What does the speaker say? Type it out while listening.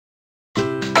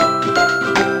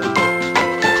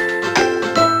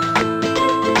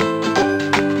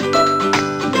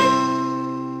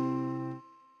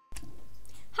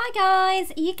Guys,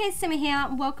 UK Simmer here.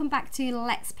 Welcome back to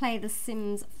Let's Play The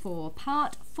Sims 4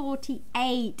 part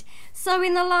 48. So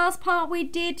in the last part we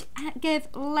did give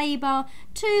labour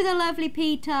to the lovely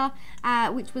Peter,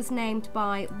 which was named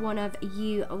by one of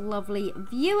you lovely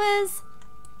viewers.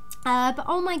 But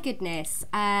oh my goodness,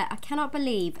 I cannot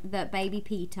believe that baby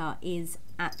Peter is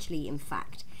actually in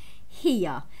fact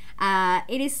here.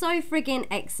 It is so friggin'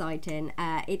 exciting.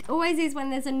 It always is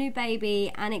when there's a new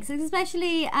baby, and it's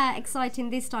especially exciting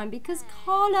this time because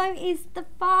Carlo is the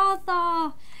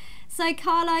father. So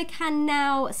Carlo can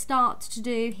now start to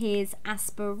do his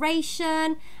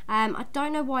aspiration. I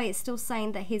don't know why it's still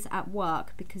saying that he's at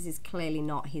work because he's clearly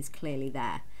not. He's clearly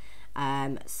there.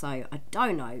 So I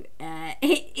don't know.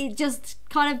 It just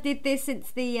kind of did this since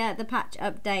the patch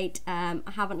update. I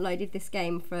haven't loaded this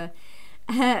game for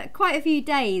quite a few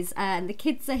days, and the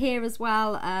kids are here as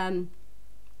well,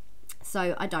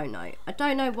 so I don't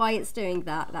know why it's doing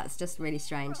that. That's just really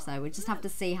strange, so we'll just have to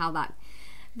see how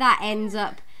that ends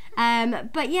up.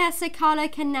 But yeah, so Carlo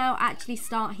can now actually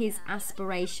start his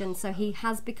aspiration, so he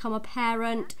has become a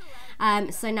parent,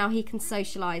 so now he can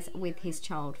socialise with his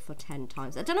child for 10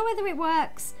 times. I don't know whether it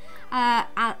works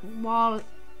while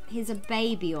he's a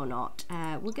baby or not.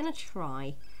 We're gonna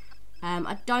try.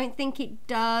 I don't think it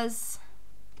does.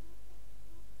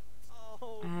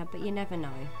 But you never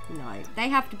know. No, they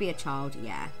have to be a child.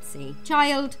 Yeah, see,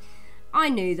 child. I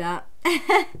knew that.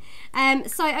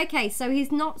 So okay, so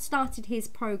he's not started his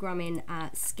programming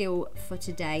skill for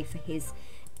today for his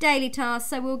daily task.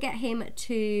 So we'll get him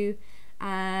to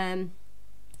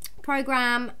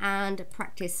program and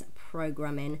practice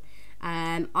programming.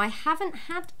 I haven't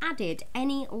had added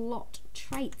any lot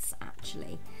traits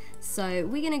actually. So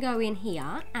we're gonna go in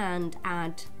here and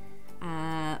add.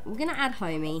 We're gonna add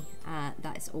homey,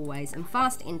 that is always, and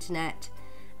fast internet,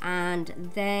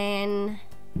 and then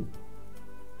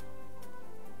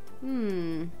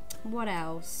what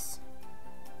else?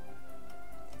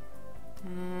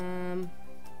 I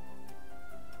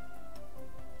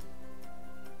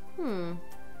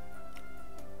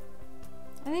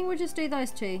think we'll just do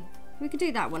those two. We could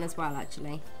do that one as well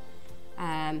actually.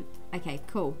 Okay,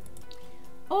 cool.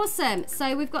 Awesome,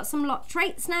 so we've got some lot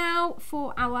traits now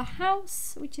for our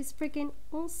house, which is friggin'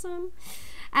 awesome.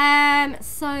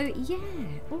 So yeah,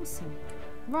 awesome.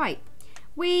 Right,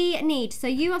 we need, so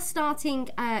you are starting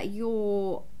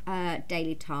your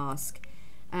daily task.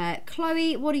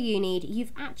 Chloe, what do you need?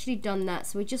 You've actually done that,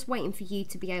 so we're just waiting for you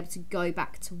to be able to go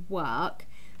back to work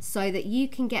so that you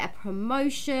can get a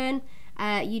promotion.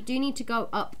 You do need to go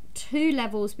up 2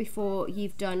 levels before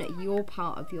you've done your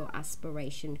part of your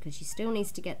aspiration, because she still needs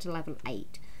to get to level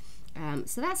 8.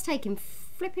 So that's taking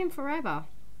flipping forever.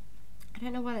 I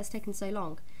don't know why that's taken so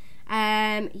long.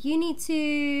 You need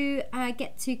to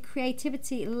get to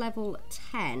creativity level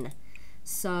 10.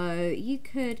 So you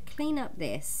could clean up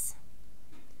this,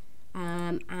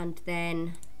 and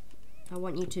then I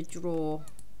want you to draw.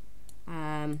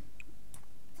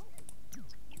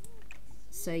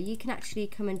 So you can actually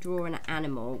come and draw an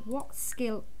animal. What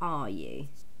skill are you?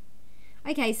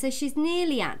 Okay, so she's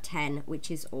nearly at 10, which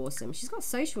is awesome. She's got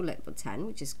social level 10,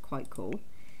 which is quite cool.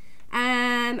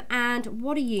 And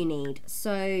what do you need?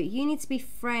 So you need to be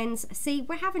friends. See,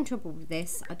 we're having trouble with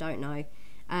this. I don't know.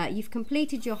 You've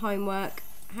completed your homework.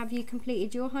 Have you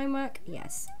completed your homework?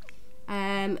 Yes.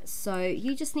 So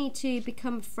you just need to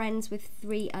become friends with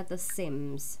 3 other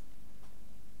Sims.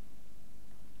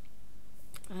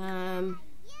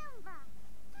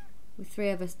 With 3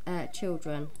 of us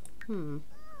children.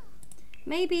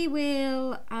 Maybe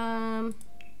we'll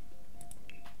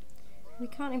we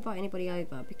can't invite anybody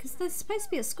over because they're supposed to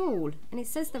be at school, and it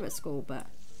says they're at school, but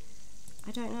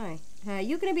I don't know.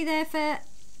 You're going to be there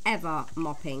forever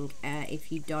mopping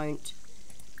if you don't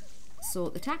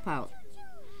sort the tap out.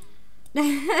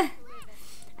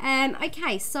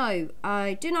 Okay, so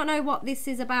I do not know what this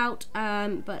is about,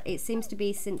 but it seems to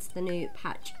be since the new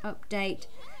patch update,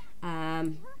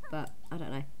 but I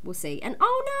don't know, we'll see. And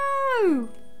oh no,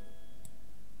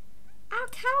 our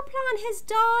cow plant has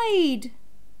died.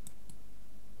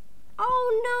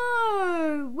 Oh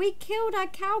no, we killed our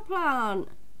cow plant.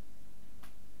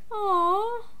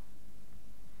 Oh,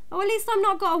 at least I'm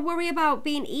not got to worry about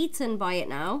being eaten by it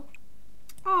now.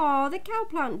 Oh, the cow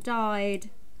plant died.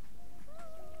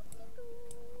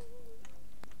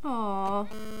 Oh.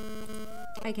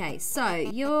 Okay, so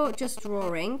you're just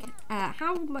drawing.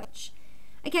 How much?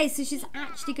 Okay, so she's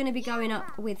actually going to be going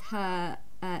up with her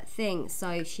thing,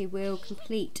 so she will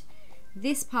complete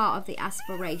this part of the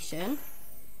aspiration.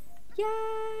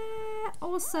 Yeah,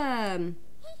 awesome.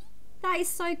 That is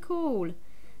so cool.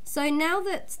 So now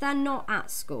that they're not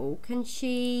at school, can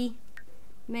she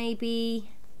maybe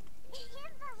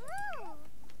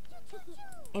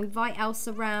invite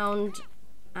Elsa round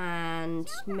and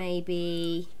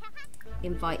maybe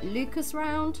invite Lucas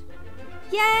round.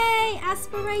 Yay!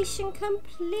 Aspiration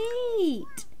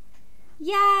complete!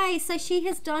 Yay! So she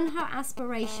has done her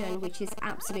aspiration, which is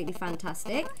absolutely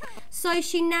fantastic. So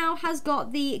she now has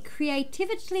got the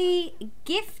creatively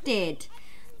gifted.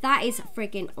 That is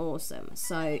friggin' awesome.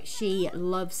 So she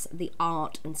loves the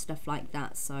art and stuff like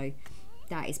that. So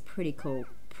that is pretty cool.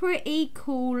 Pretty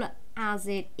cool as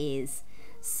it is.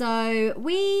 So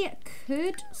we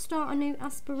could start a new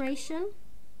aspiration.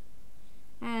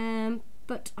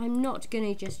 But I'm not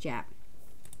gonna just yet.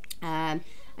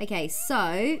 Okay,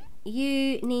 so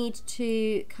you need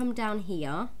to come down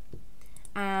here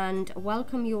and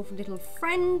welcome your little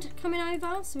friend coming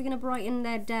over. So we're gonna brighten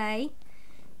their day.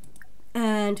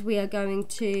 And we are going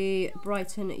to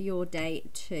brighten your day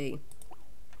too.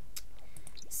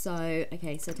 So,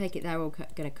 okay, so take it they're all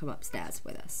going to come upstairs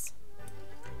with us.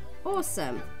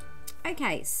 Awesome.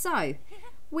 Okay, so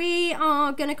we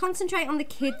are going to concentrate on the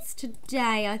kids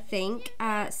today, I think.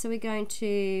 So we're going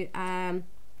to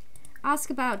ask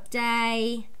about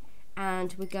day,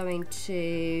 and we're going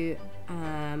to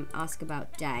ask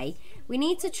about day. We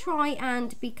need to try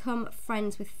and become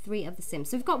friends with 3 of the Sims.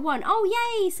 So we've got 1.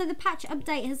 Oh, yay! So the patch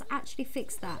update has actually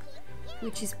fixed that,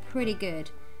 which is pretty good.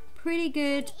 Pretty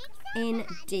good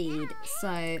indeed.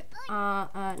 So,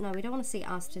 no, we don't want to see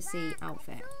us to see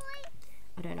outfit.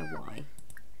 I don't know why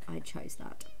I chose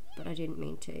that, but I didn't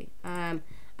mean to.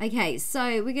 Okay,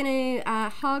 so we're going to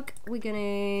hug. We're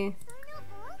going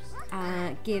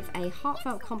to give a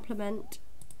heartfelt compliment.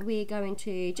 We're going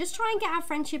to just try and get our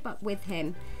friendship up with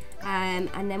him. And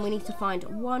then we need to find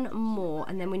 1 more,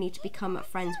 and then we need to become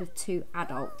friends with 2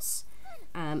 adults.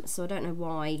 So I don't know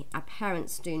why our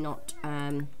parents do not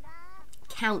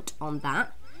count on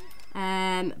that.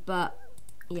 But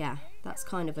yeah, that's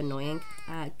kind of annoying.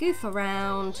 Goof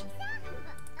around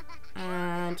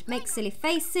and make silly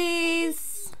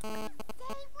faces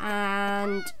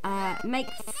and make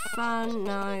fun.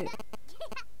 No.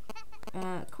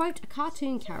 Quote a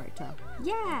cartoon character.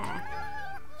 Yeah.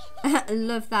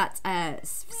 Love that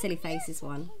silly faces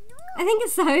one. I think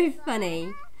it's so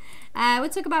funny. We'll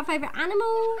talk about favourite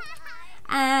animal,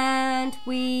 and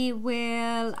we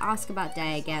will ask about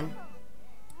day again.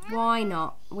 Why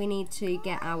not? We need to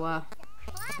get our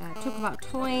talk about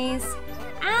toys.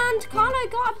 And Carlo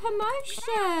got a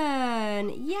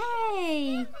promotion.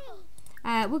 Yay!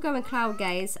 We'll go in cloud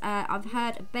gaze. I've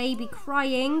heard a baby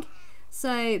crying,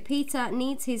 so Peter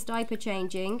needs his diaper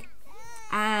changing.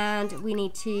 And we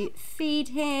need to feed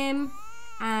him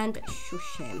and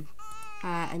shush him.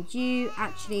 And you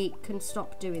actually can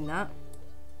stop doing that.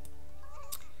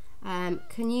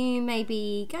 Can you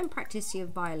maybe go and practice your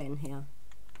violin here?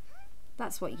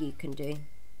 That's what you can do.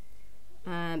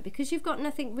 Because you've got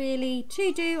nothing really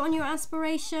to do on your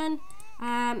aspiration.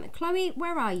 Chloe,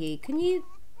 where are you? Can you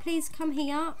please come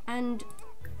here and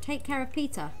take care of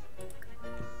Peter?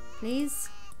 Please?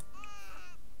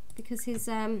 Because his...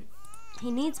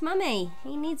 he needs mummy.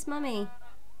 He needs mummy.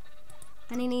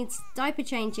 And he needs diaper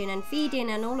changing and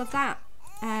feeding and all of that.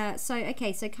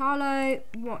 Okay, so Carlo,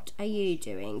 what are you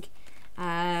doing?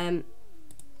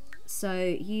 So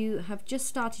you have just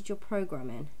started your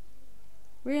programming.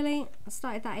 Really? I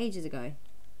started that ages ago.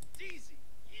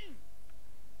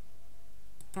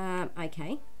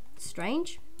 Okay.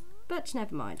 Strange. But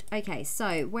never mind. Okay,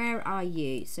 so where are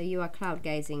you? So you are cloud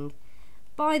gazing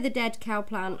by the dead cow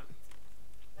plant.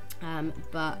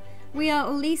 But we are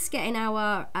at least getting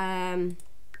our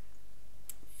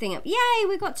thing up. Yay,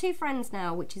 we've got 2 friends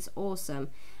now, which is awesome.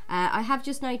 I have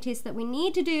just noticed that we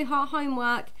need to do our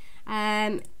homework.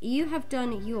 You have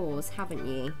done yours, haven't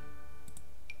you?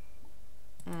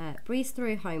 Breeze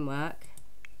through homework,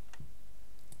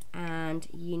 and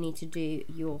you need to do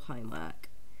your homework.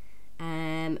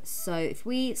 So if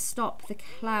we stop the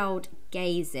cloud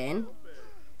gazing,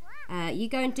 you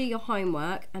go and do your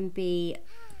homework and be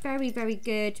very, very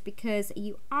good, because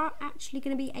you are actually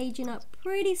going to be aging up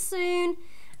pretty soon,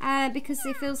 because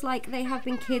it feels like they have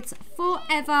been kids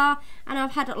forever, and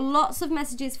I've had lots of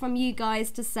messages from you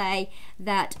guys to say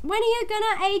that when are you going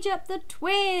to age up the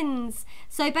twins?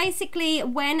 So basically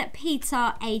when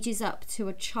Peter ages up to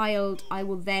a child, I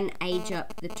will then age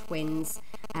up the twins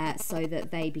so that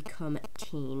they become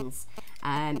teens,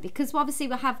 because obviously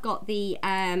we have got the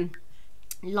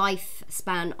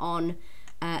lifespan on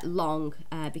long,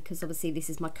 because obviously this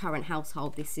is my current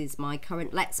household, this is my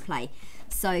current Let's Play,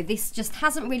 so this just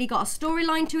hasn't really got a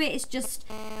storyline to it. It's just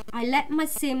I let my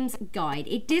Sims guide.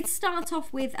 It did start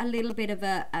off with a little bit of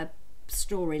a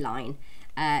storyline.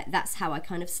 That's how I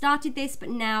kind of started this, but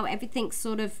now everything's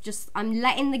sort of just, I'm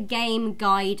letting the game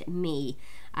guide me.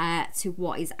 to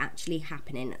what is actually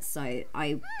happening. So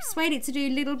I persuaded it to do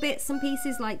little bits and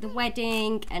pieces like the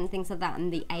wedding and things like that,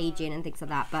 and the aging and things like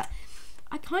that. But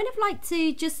I kind of like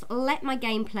to just let my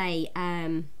gameplay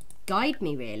guide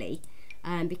me, really,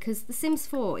 because The Sims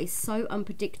 4 is so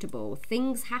unpredictable.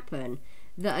 Things happen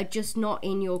that are just not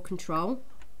in your control.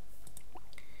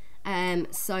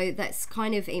 So that's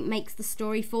kind of, it makes the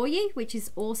story for you, which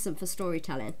is awesome for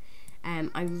storytelling.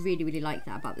 I really, really like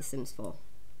that about The Sims 4.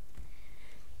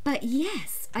 But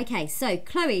yes, okay, so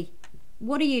Chloe,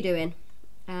 what are you doing?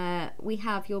 We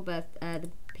have your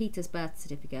Peter's birth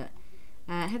certificate.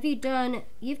 Have you done,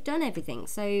 you've done everything,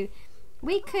 so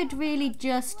we could really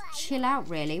just chill out,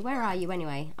 really. Where are you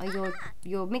anyway? Oh,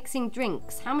 you're mixing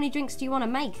drinks. How many drinks do you want to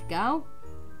make, girl?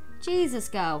 Jesus,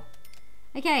 girl.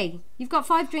 Okay, you've got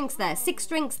 5 drinks there, 6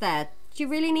 drinks there. Do you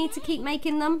really need to keep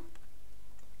making them?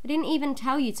 I didn't even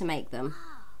tell you to make them.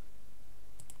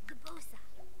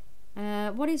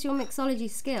 What is your mixology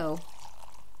skill?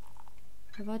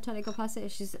 Have I totally got past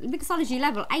it? She's mixology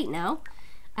level 8 now.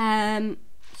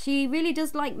 She really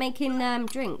does like making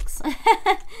drinks.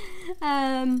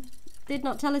 Did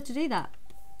not tell her to do that.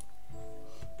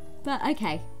 But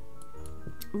okay.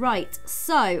 Right,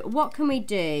 so what can we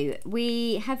do?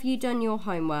 Have you done your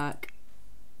homework?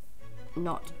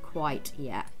 Not quite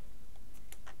yet.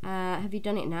 Have you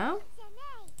done it now?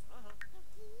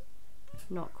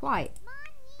 Not quite.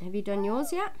 Have you done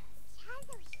yours yet?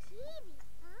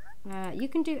 You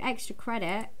can do extra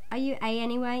credit. Are you A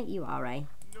anyway? You are A.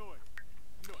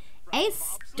 A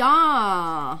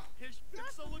star!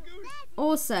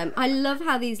 Awesome. I love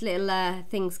how these little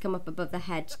things come up above the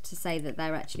head to say that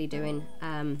they're actually doing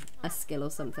a skill or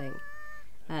something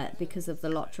because of the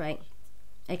lot trait.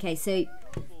 Okay, so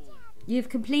you've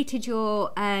completed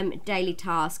your daily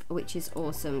task, which is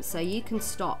awesome. So you can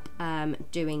stop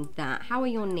doing that. How are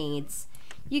your needs?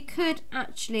 You could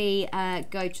actually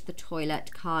go to the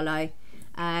toilet, Carlo.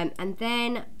 And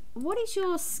then, what is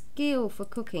your skill for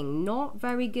cooking? Not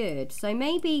very good. So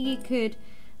maybe you could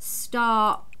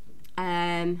start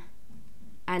and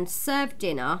serve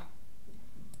dinner.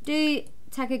 Do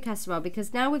taco casserole,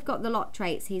 because now we've got the lot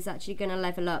traits, he's actually going to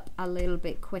level up a little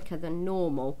bit quicker than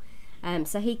normal.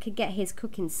 So he could get his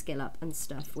cooking skill up and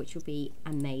stuff, which will be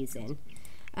amazing.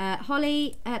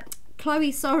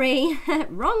 Chloe, sorry,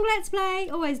 wrong Let's Play,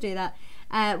 always do that.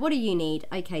 What do you need?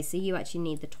 Okay, so you actually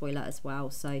need the toilet as well,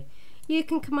 so you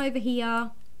can come over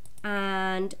here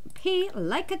and pee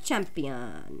like a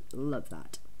champion. Love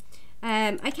that.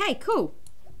 Okay, cool.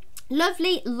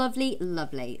 Lovely, lovely,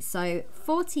 lovely. So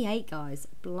 48, guys,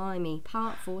 blimey,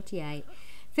 part 48.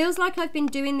 Feels like I've been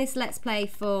doing this Let's Play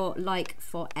for like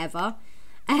forever.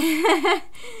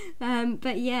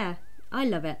 But yeah, I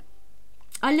love it.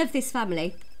 I love this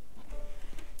family.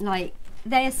 Like,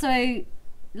 they're so,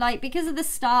 like, because of the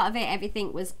start of it,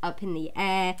 everything was up in the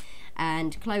air,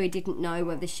 and Chloe didn't know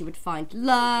whether she would find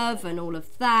love and all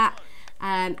of that.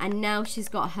 And now she's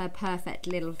got her perfect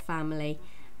little family.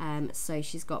 So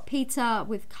she's got Peter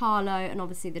with Carlo, and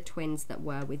obviously the twins that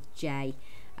were with Jay.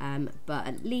 But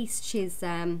at least she's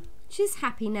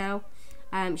happy now.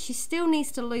 She still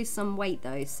needs to lose some weight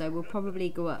though, so we'll probably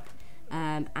go up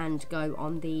and go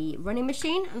on the running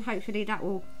machine, and hopefully that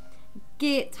will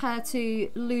get her to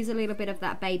lose a little bit of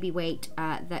that baby weight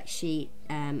that she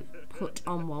put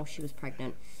on while she was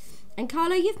pregnant. And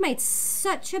Carlo, you've made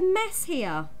such a mess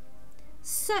here.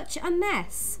 Such a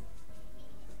mess.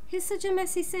 He's such a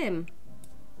messy sim.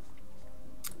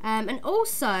 And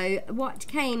also, what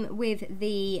came with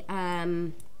the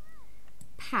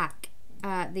pack,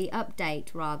 the update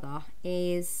rather,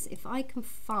 is, if I can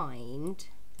find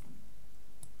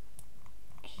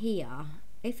here,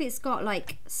 if it's got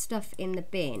like stuff in the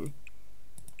bin,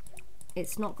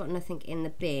 it's not got nothing in the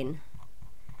bin.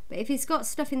 But if it's got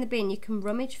stuff in the bin, you can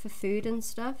rummage for food and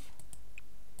stuff.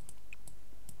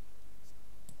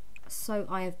 So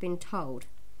I have been told.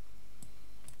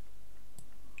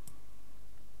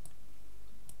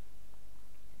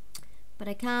 But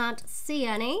I can't see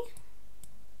any.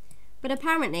 But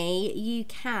apparently you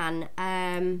can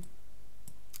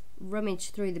rummage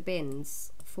through the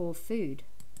bins for food.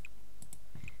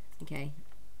 Okay,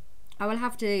 I will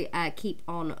have to keep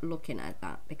on looking at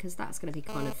that, because that's going to be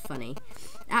kind of funny.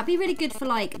 That'd be really good for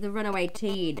like the Runaway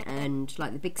Teen and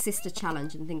like the Big Sister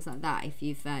Challenge and things like that, if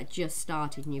you've just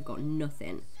started and you've got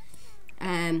nothing.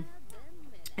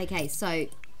 Okay, so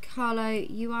Carlo,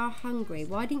 you are hungry.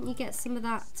 Why didn't you get some of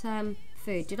that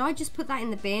food? Did I just put that in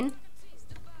the bin?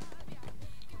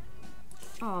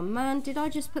 Oh man, did I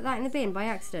just put that in the bin by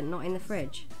accident, not in the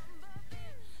fridge?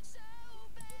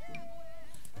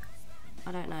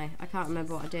 I don't know. I can't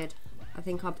remember what I did. I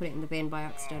think I put it in the bin by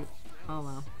accident. Oh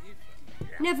well.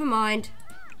 Never mind.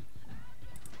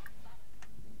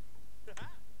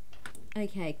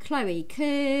 Okay, Chloe,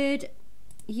 could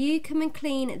you come and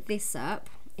clean this up?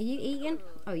 Are you eating?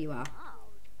 Oh, you are.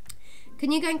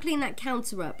 Can you go and clean that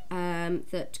counter up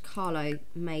that Carlo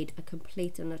made a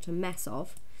complete and utter mess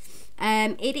of?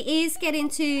 It is getting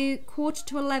to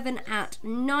 11:15 at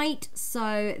night,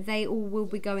 so they all will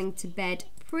be going to bed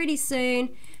pretty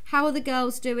soon. How are the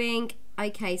girls doing?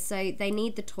 Okay, so they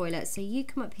need the toilet, so you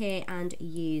come up here and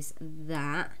use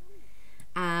that.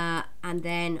 And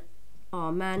then,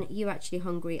 oh man, you're actually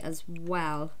hungry as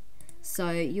well. So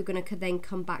you're going to then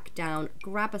come back down,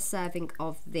 grab a serving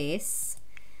of this.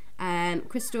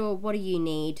 Crystal, what do you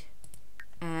need?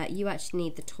 You actually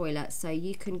need the toilet, so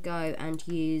you can go and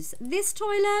use this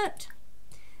toilet.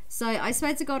 So I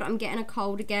swear to God, I'm getting a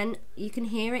cold again. You can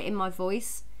hear it in my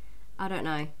voice. I don't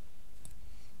know.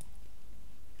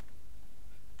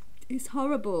 It's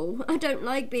horrible. I don't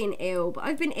like being ill, but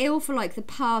I've been ill for like the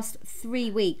past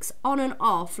 3 weeks, on and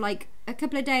off. Like a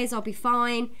couple of days I'll be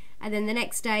fine, and then the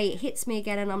next day it hits me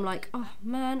again and I'm like, oh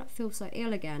man, I feel so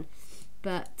ill again.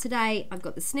 But today I've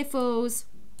got the sniffles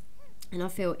and I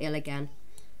feel ill again.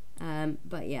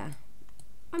 But yeah,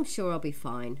 I'm sure I'll be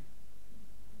fine.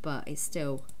 But it's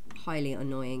still highly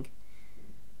annoying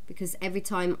because every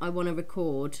time I want to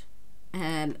record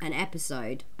an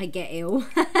episode, I get ill.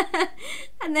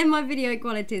 And then my video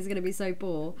quality is going to be so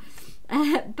poor.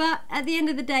 But at the end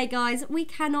of the day, guys, we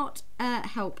cannot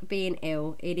help being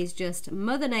ill. It is just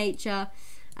Mother Nature,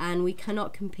 and we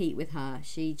cannot compete with her.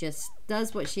 She just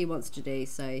does what she wants to do.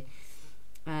 So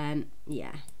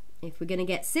yeah, if we're going to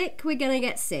get sick, we're going to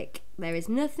get sick. There is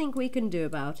nothing we can do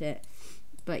about it.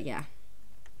 But yeah,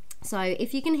 so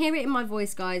if you can hear it in my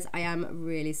voice, guys, I am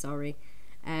really sorry.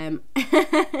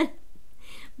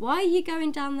 Why are you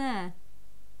going down there?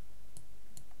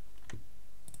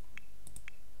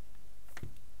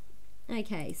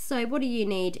 Okay, so what do you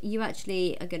need? You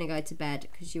actually are going to go to bed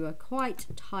because you are quite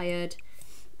tired.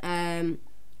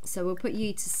 So we'll put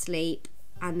you to sleep.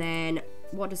 And then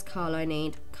what does Carlo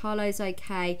need? Carlo's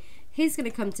okay. He's going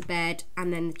to come to bed,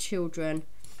 and then the children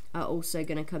are also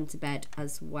going to come to bed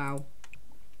as well.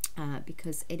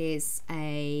 Because it is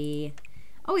a...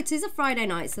 Oh, it is a Friday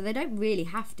night, so they don't really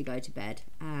have to go to bed.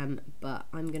 But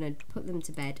I'm going to put them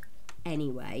to bed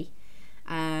anyway.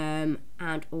 And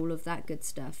all of that good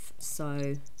stuff.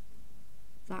 So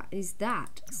that is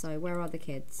that. So where are the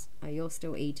kids? Oh, you're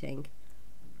still eating.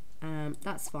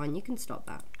 That's fine. You can stop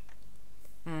that.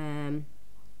 And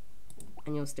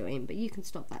you're still eating, but you can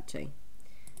stop that too.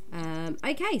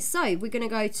 Okay, so we're going to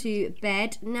go to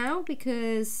bed now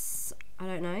because, I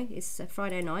don't know, it's a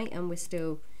Friday night and we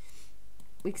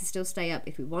can still stay up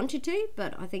if we wanted to,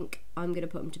 but I think I'm going to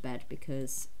put them to bed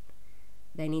because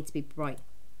they need to be bright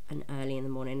and early in the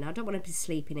morning. Now, I don't want to be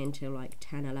sleeping until like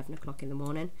 10, 11 o'clock in the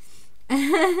morning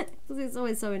because it's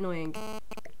always so annoying.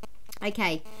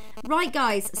 Okay, right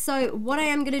guys, so what I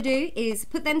am going to do is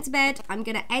put them to bed. I'm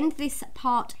going to end this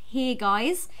part here,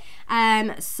 guys.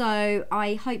 So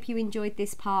I hope you enjoyed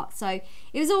this part. So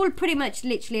it was all pretty much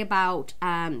literally about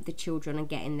the children and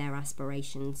getting their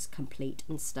aspirations complete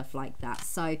and stuff like that.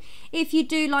 So if you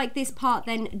do like this part,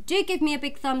 then do give me a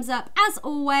big thumbs up as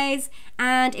always.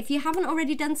 And if you haven't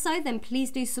already done so, then please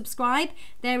do subscribe.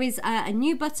 There is a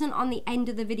new button on the end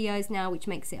of the videos now, which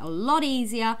makes it a lot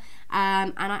easier.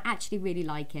 And I actually really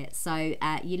like it. So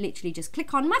you literally just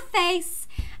click on my face,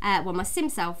 well, my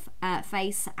SimSelf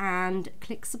face, and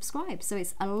click subscribe. So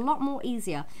it's a lot more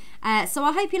easier. So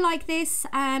I hope you like this,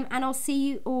 and I'll see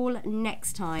you all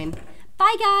next time.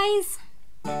 Bye,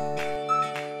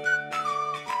 guys.